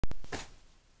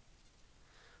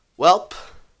Welp,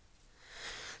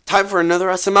 time for another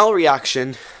SML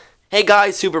reaction. Hey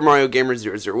guys, Super Mario Gamer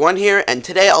 001 here, and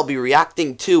today I'll be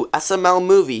reacting to SML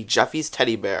movie, Jeffy's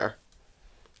Teddy Bear.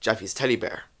 Jeffy's Teddy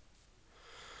Bear.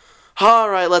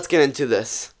 Alright, let's get into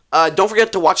this. Don't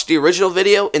forget to watch the original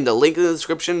video in the link in the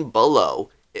description below.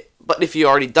 But if you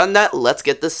already done that, let's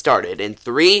get this started. In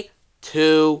 3,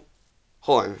 2...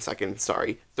 Hold on a second,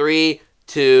 sorry. 3,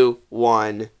 2,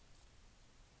 1...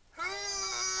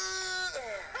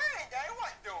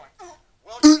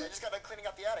 I just got done cleaning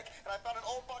out the attic, and I found an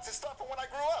old box of stuff from when I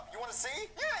grew up. You want to see?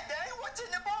 Yeah, Daddy, what's in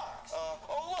the box?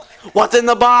 Oh, look. What's in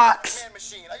the box? Man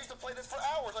machine. I used to play this for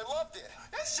hours. I loved it.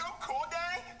 That's so cool,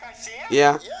 Daddy. Can I see it?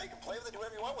 Yeah. Yeah, you can play with it, do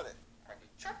whatever you want with it. I can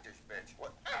check this bitch.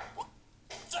 What?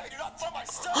 Sorry, do not throw my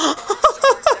stuff.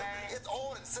 It's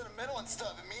old and sentimental and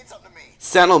stuff. It means something to me.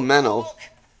 Sentimental. Look,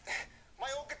 my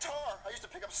old guitar. I used to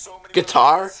pick up so many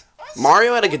Guitar?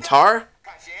 Mario had a guitar?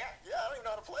 Can I see it? Yeah, I don't even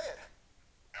know how to play it.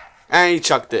 And he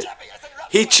chucked it.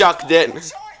 He chucked it.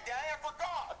 Sorry, Daddy, I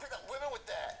forgot. I picked up women with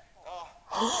that.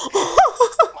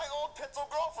 My old pencil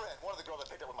girlfriend. One of the girls I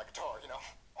picked up with my guitar, you know.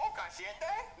 Oh, can I see it,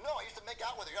 Daddy? No, I used to make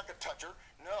out with her. You're not gonna touch her.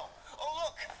 No. Oh,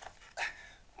 look.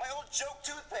 My old joke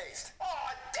toothpaste.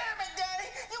 Oh, damn it,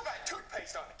 Daddy. You got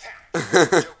toothpaste on the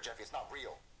couch. Joke, Jeffy. It's not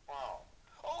real. Wow.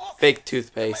 Oh, look. Fake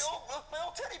toothpaste. My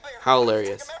old teddy bear. How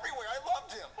hilarious. I took him everywhere. I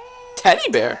loved him. Teddy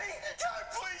bear? Daddy, can I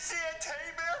please see a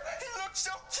teddy bear? He looks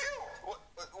so cute. Well,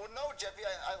 no, Jeffy.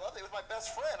 I love it. He was my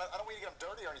best friend. I don't want you to get him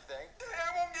dirty or anything. Daddy,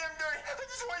 I won't get him dirty. I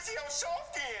just want to see how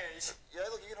soft he is. Yeah,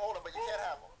 look, you can hold him, but you can't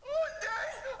have him. Oh,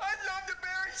 Daddy, I love the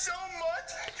bear so much.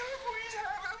 Can I please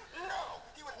have him? No,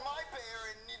 he was my bear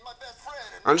and he's my best friend.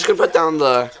 I'm just gonna put down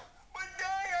the... But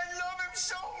Daddy, I love him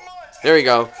so much. There we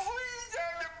go. Please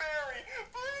have the berry.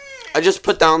 Please. I just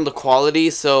put down the quality,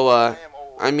 so,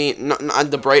 I mean,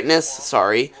 the brightness,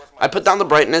 sorry. I put down the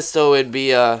brightness so it'd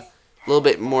be, a little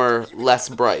bit more, less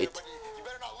bright. You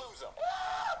better not lose him. Oh,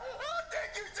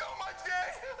 thank you so much,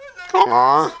 Dad.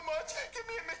 Aww. So much. Give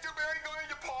me a Mr. Berry going to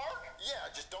the park. Yeah,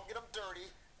 just don't get him dirty,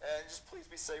 and just please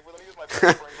be safe with him. He was my best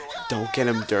friend. Don't get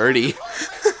him dirty.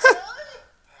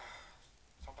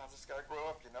 Sometimes this gotta grow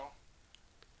up, you know.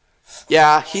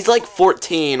 Yeah, he's like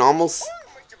 14, almost.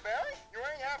 Mr. Berry, you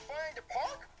ready to have fun in the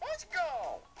park? Let's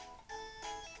go.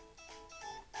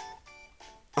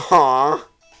 Aww.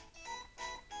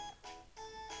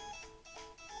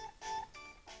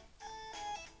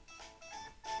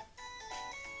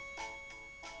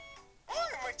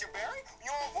 Mr. Berry,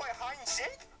 you want to play hide and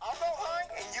seek? I'll go hide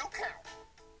and you count.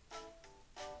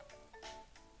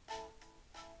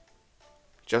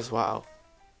 Just wow.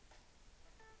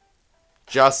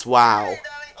 Just wow. Hey,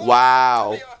 Daddy.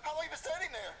 Wow. How long you been standing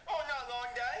there? Oh, not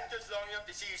long, Daddy. Just long enough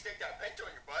to see you stick that pencil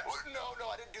in your butt. No,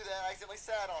 I didn't do that. I accidentally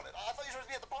sat on it. I thought you were supposed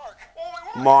to be at the park.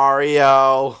 Oh,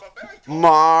 Mario.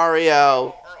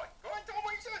 Mario. All right. Go ahead and tell me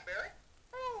what you said, Barry.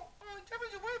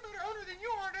 Jeffy's a way better hunter than you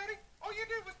are, Daddy. All you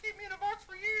did was keep me in a box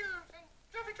for years, and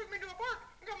Jeffy took me to a park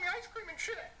and got me ice cream and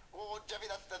shit. Well, Jeffy,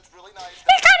 that's really nice.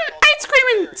 He got ice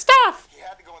cream and stuff. He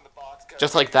had to go in the box.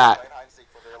 Just like that.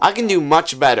 I can do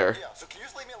much better. Yeah, so can you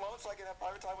just leave me alone so I can have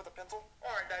private time with a pencil? All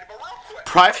right, Daddy, but real quick.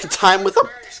 Private time with a...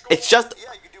 It's just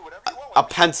Yeah, you can do whatever you want. a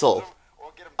pencil.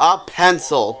 A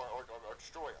pencil. Or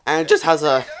destroy him. And it just has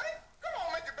a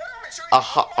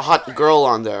hot girl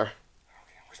on there.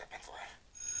 Where's that pencil at?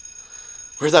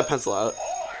 Where's that pencil at? All right,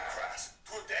 class.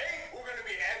 Today we're going to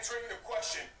be answering the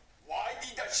question, why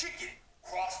did the chicken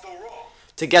cross the road?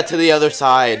 To get to the other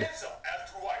side. Answer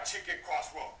as to why chicken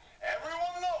crossed road.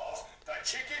 Everyone knows the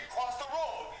chicken crossed the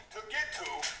road to get to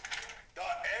the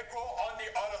egg roll on the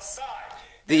other side.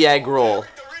 The egg roll.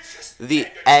 Very delicious. The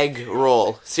egg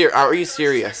roll. Are you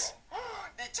serious?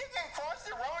 The chicken crossed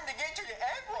the road to get to the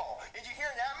egg roll. Did you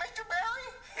hear that, Mr. Berry?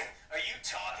 Are you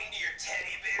talking to your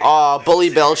teddy bear? Aw, Bully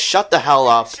Bill, shut the hell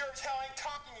up. Sure as hell ain't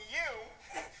talking to you.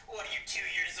 What are you, 2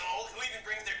 years old? Who even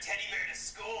brings their teddy bear to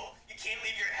school? You can't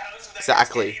leave your house without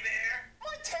Exactly. your teddy bear?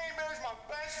 My teddy bear is my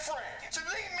best friend, so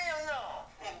leave me alone.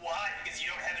 Well, why? Because you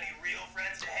don't have any real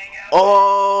friends to hang out with?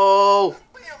 Oh!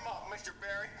 Beat him up, Mr.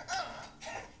 Berry.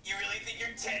 You really think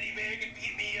your teddy bear can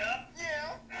beat me up?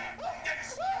 Yeah.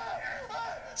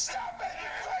 Stop it!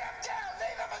 Put him down!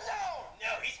 Leave him alone!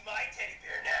 No, he's my teddy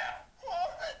bear now.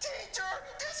 Teacher,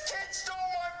 this kid stole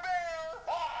my bear!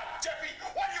 Jeffy,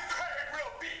 why you crying, real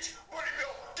bitch? Buddy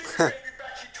Bill, give your baby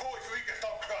back your toy so he can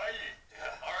stop crying.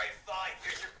 Alright, fine.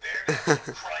 Here's your bear.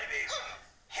 Cry baby.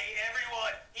 Hey,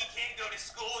 everyone. He can't go to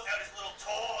school without his little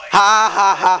toy. Ha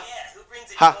ha ha. Yeah, who brings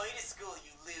a Ha. toy to school,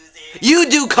 you loser? You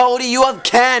do, Cody. You have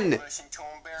Ken. Listen to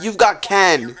him, Bear. You've got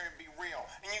Ken. You're gonna be real,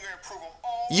 and you're gonna prove him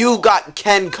all You've got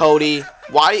Ken, Cody.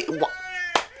 Why? I had a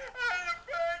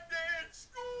bad day.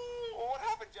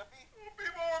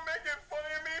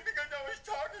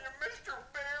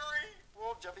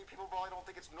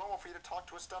 talk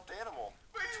to a stuffed animal.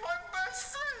 But he's my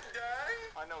best friend,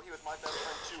 Daddy. I know, he was my best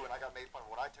friend too, and I got made fun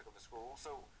of when I took him to school.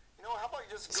 So, you know, how about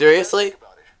you just go to bed and Seriously? think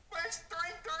about it? But it's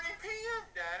 3:30 p.m.,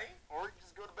 Daddy. Or you can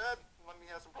just go to bed and let me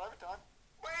have some private time.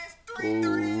 But it's 3:30 in the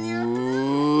afternoon.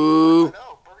 Ooh. I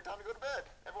know, perfect time to go to bed.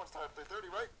 Everyone's tired at 3:30,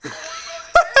 right? It's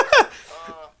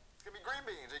gonna be green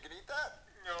beans. You can eat that.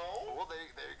 No. Well, there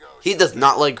you go. He does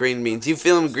not like green beans. You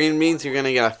feel him green beans, you're gonna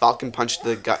get a falcon punch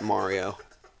to the gut, Mario.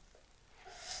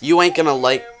 You ain't gonna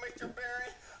like. Yeah, Mr. Barry,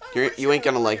 I wish You ain't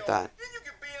were gonna like real. that. Then you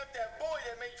could beat up that boy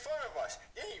that made fun of us.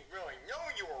 Then he'd really know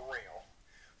you were real.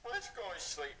 Let's go to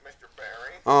sleep, Mr.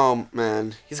 Barry. Oh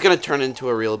man, he's gonna turn into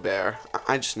a real bear.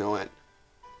 I just know it.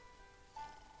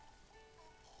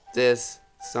 This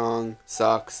song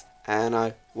sucks, and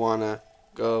I wanna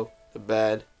go to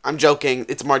bed. I'm joking.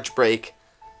 It's March break.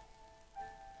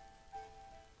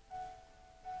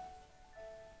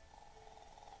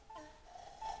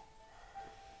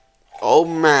 Oh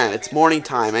man, it's morning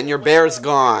time, and your bear's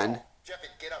gone. Jeffy,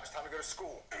 get up. It's time to go to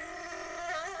school.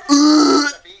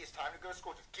 Jeffy, it's time to go to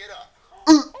school. Just get up.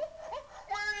 Where did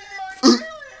my Barry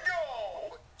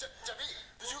go? Jeffy,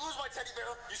 did you lose my teddy bear?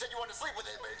 You said you wanted to sleep with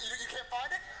it, but you can't find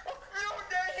it? No,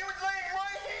 Dad, he was laying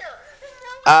right here.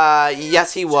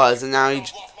 Yes he was, and now he.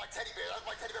 I've lost my teddy bear. That was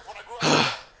my teddy bear when I grew up.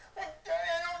 Daddy,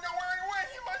 I don't know where he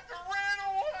went. He must have ran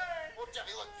away. Well,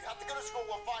 Jeffy, look, you have to go to school.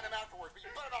 We'll find him afterwards, but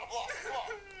you better not have lost him. Come on.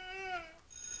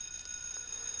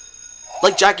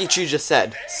 Like Jackie Chu just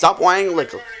said, stop whining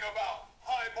like a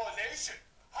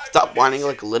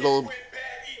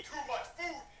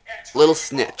little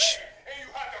snitch.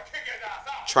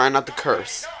 Try not to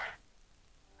curse.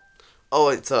 Oh,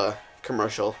 it's a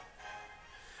commercial.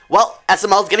 Well,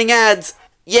 SML's getting ads.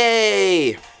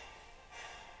 Yay! Don't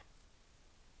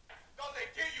they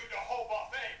give you the whole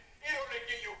buffet? You know they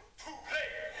give you 2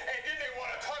 plates, and then they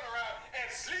want to turn around and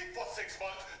sleep for 6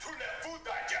 months to let food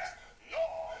digest. No.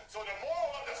 So the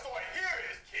moral of the story here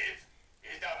is, kids,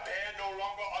 is that bear no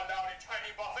longer allowed a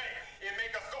Chinese buffet. It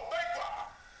make us go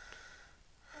bankrupt.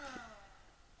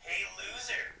 Hey,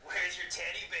 loser, where's your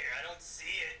teddy bear? I don't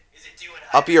see it. Is it doing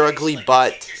Up your hibernation ugly like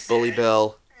butt, the teacher Bully said?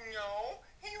 Bill. No,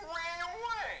 he ran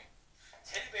away.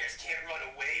 Teddy bears can't run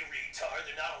away, retard.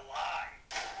 They're not alive.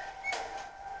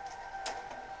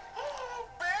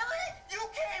 Oh, Barry, you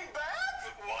came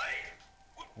back?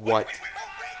 What? What? Barry!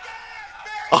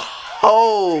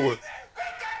 Oh!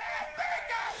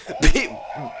 Beep.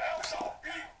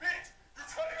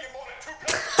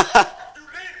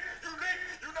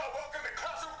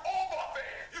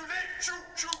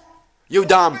 You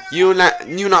dumb. You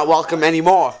not welcome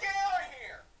anymore. Get out of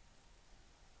here!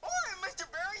 Alright, Mr.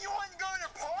 Barry, you want to go to the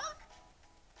park?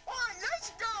 Alright,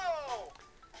 let's go!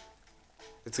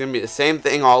 It's gonna be the same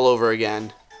thing all over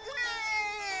again.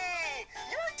 Whee!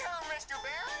 Your turn, Mr.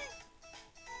 Barry!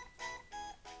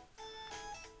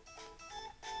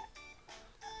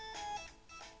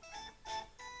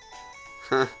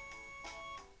 Huh.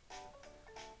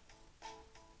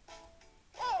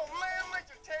 Oh man,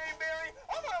 Mr. Teddy Barry,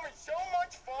 I'm having so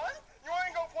much fun! You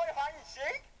wanna go play hide and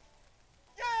seek?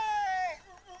 Yay!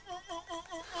 Well,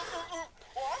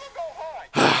 I'm gonna go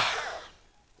hide.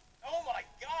 Oh my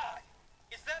god!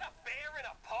 Is that a bear in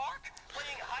a park?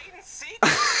 Playing hide and seek?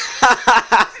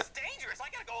 This is dangerous. I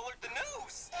gotta go alert the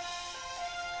news.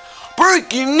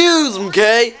 Breaking news,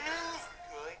 okay?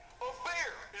 A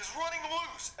bear is running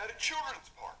loose at a children's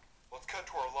park. Let's cut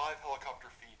to our live helicopter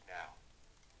feed now.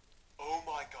 Oh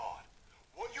my god.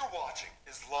 What you're watching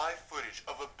is live footage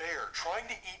of a bear trying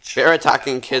to eat Bear children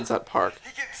attacking at a kids park. at park.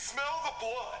 He can smell the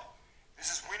blood. This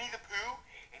is Winnie the Pooh,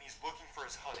 and he's looking for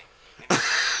his honey. And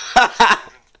he's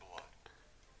children's blood.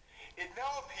 It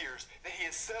now appears that he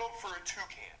has settled for a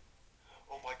toucan.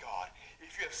 Oh my god.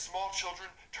 If you have small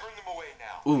children, turn them away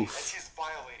now. Oof. As he's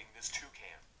violating this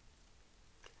toucan.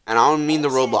 And I don't mean the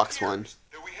Also Roblox appears one.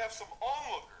 That we have some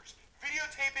onlookers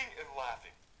videotaping and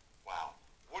laughing. Wow,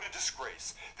 what a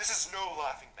disgrace. This is no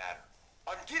laughing matter.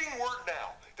 I'm getting word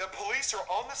now that police are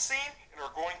on the scene and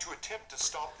are going to attempt to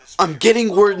stop this. I'm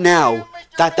getting word now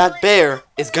that that bear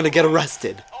is gonna get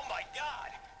arrested. Oh my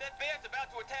god! That bear's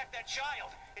about to attack that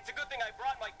child. It's a good thing I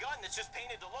brought my gun that's just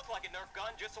painted to look like a Nerf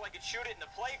gun just so I could shoot it in the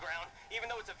playground, even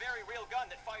though it's a very real gun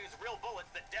that fires real bullets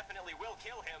that definitely will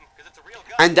kill him, because it's a real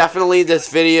gun. And definitely this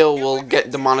video will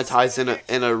get demonetized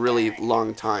in a really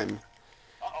long time.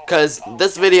 Because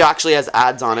this video actually has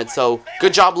ads on it, so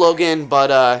good job, Logan,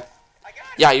 but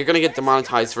yeah, you're gonna get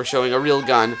demonetized for showing a real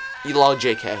gun. You lol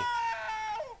JK. My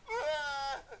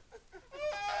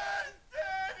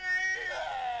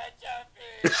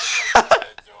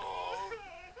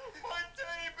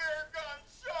teddy bear got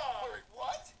shot! Wait,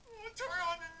 what? Turn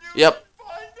on the news Yep. and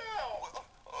find out!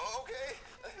 Okay.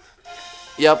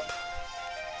 Yep.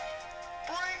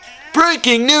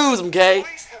 Breaking news, okay?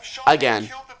 Police have shot Again. and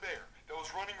killed the bear that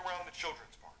was running around the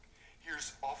children's park.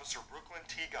 Here's Officer Brooklyn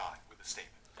T. Guy with a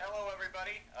statement. Hello,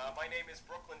 everybody. My name is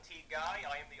Brooklyn T. Guy.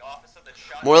 I am the officer that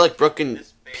shot. More like and killed Brooklyn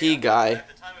this bear. P. Guy. At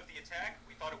the time of the attack,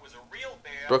 we thought it was a real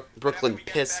bear. Brooklyn but after we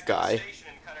Piss get back to Guy. the station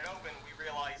and cut it open, we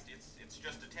realized it's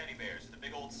just a teddy bear. It's the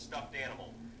big old stuffed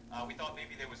animal. We thought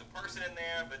maybe there was a person in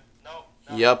there, but no.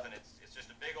 Yep. Nothing. It's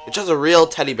just a big old. It's just a real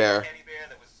teddy bear. Teddy bear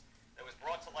that was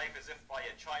brought to life as if by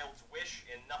a child's wish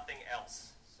and nothing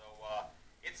else. So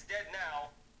it's dead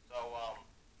now. So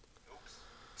oops.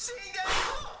 See, Daddy?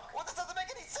 Well, this doesn't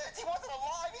make any sense. He wasn't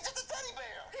alive. He's just a teddy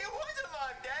bear. He was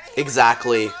alive, Daddy.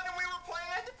 Exactly. And we were playing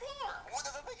at the park. What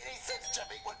doesn't make any sense,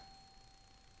 Jeffy? What?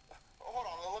 Hold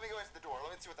on. Let me go into the door.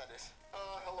 Let me see what that is.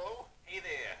 Hello? Hey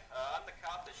there. I'm the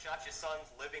cop that shot your son's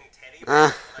living teddy bear.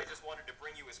 And I just wanted to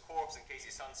bring you his corpse in case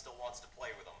your son still wants to play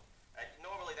with him.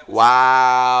 Normally that was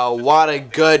Wow, what a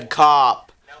good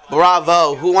cop.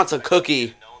 Bravo. Who wants a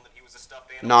cookie?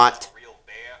 Not. Real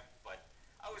bear, but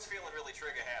I was feeling really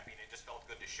trigger happy and it just felt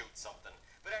good to shoot something.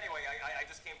 But anyway, I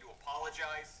just came to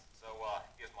apologize. So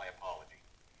here's my apology.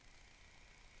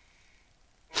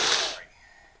 Sorry.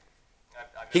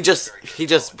 He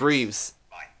just breathes.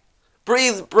 Bye.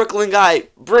 Breathe, Brooklyn guy.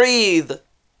 Breathe.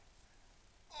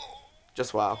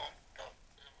 Just wow.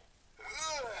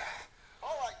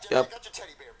 All right, Jeffy, Yep. I got your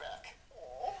teddy bear back.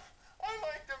 Oh, I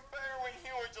liked the bear when he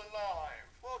was alive.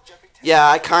 Well, Jeffy, Yeah,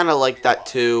 I kind of like that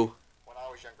too. when I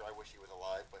was younger, I wish he was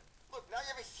alive. But look, now you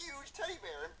have a huge teddy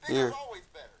bear, and bigger's always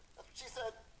better. That's what she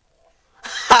said.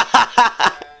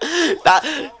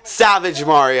 That savage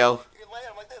Mario. You can lay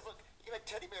on 'em like this. Look, you can make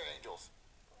teddy bear angels.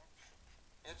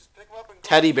 And just pick 'em up and go.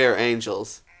 Teddy bear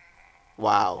angels.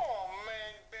 Wow. Oh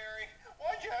man, Barry,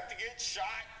 why'd you have to get shot?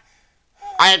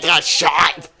 I had to get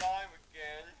shot. Alive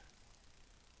again.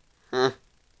 Huh.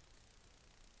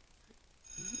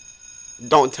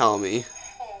 Don't tell me.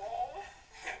 Oh,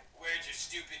 Where's your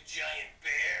stupid giant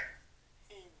bear?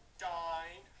 he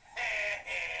died.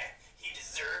 He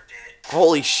deserved it.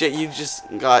 Holy shit, you just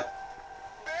got...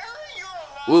 Barry, you're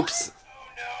alive. Whoops.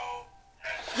 Oh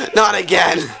no. Not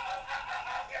again.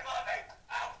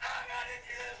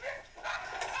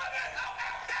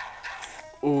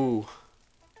 Ooh.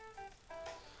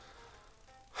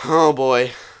 Oh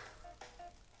boy.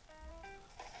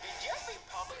 Jeffy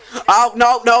puppet. Oh,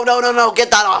 no, no, no, no, no. Get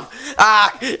that off.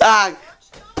 I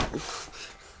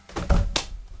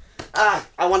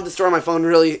want to destroy my phone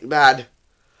really bad.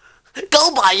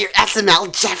 Go buy your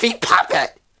SML Jeffy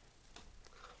puppet.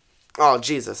 Oh,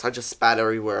 Jesus. I just spat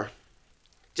everywhere.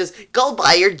 Just go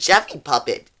buy your Jeffy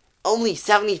puppet. Only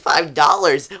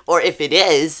 $75. Or if it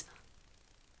is...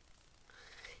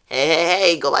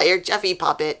 Hey, go buy your Jeffy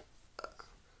puppet.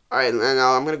 Alright,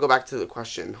 now I'm going to go back to the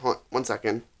question. Hold on, 1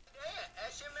 second.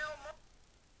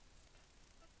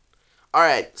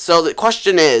 Alright, so the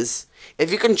question is,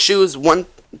 if you can choose one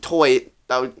toy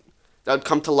that would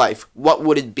come to life, what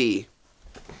would it be?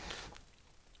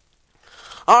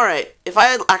 Alright, if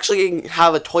I actually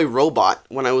have a toy robot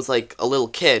when I was like a little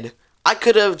kid, I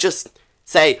could have just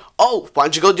say, oh, why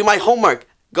don't you go do my homework?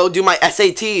 Go do my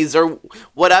SATs or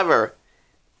whatever.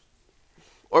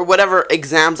 Or whatever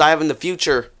exams I have in the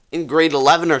future in grade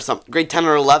 11 or something, grade 10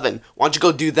 or 11. Why don't you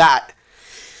go do that?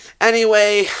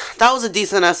 Anyway, that was a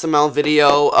decent SML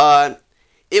video.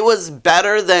 It was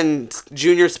better than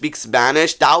Junior Speaks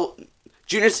Spanish.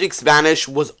 Junior Speaks Spanish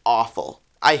was awful.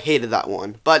 I hated that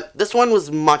one. But this one was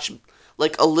much,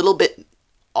 like, a little bit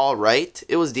alright.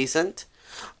 It was decent.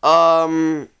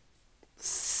 6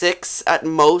 at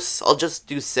most. I'll just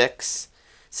do 6.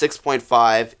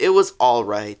 6.5. It was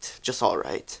alright. Just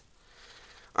alright.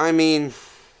 I mean,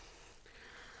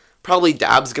 probably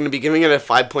Dab's going to be giving it a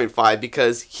 5.5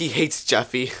 because he hates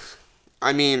Jeffy.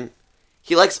 I mean,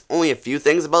 he likes only a few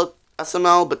things about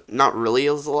SML, but not really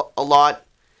a lot.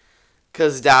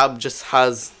 Because Dab just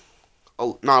has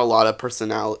not a lot of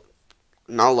personality,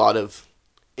 not a lot of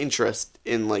interest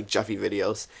in, like, Jeffy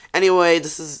videos. Anyway,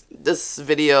 this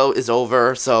video is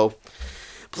over, so...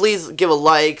 Please give a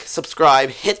like, subscribe,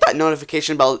 hit that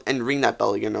notification bell, and ring that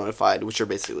bell to get notified, which are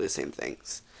basically the same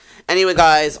things. Anyway,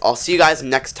 guys, I'll see you guys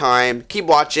next time. Keep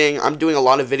watching. I'm doing a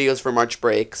lot of videos for March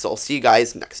break, so I'll see you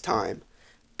guys next time.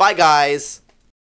 Bye, guys.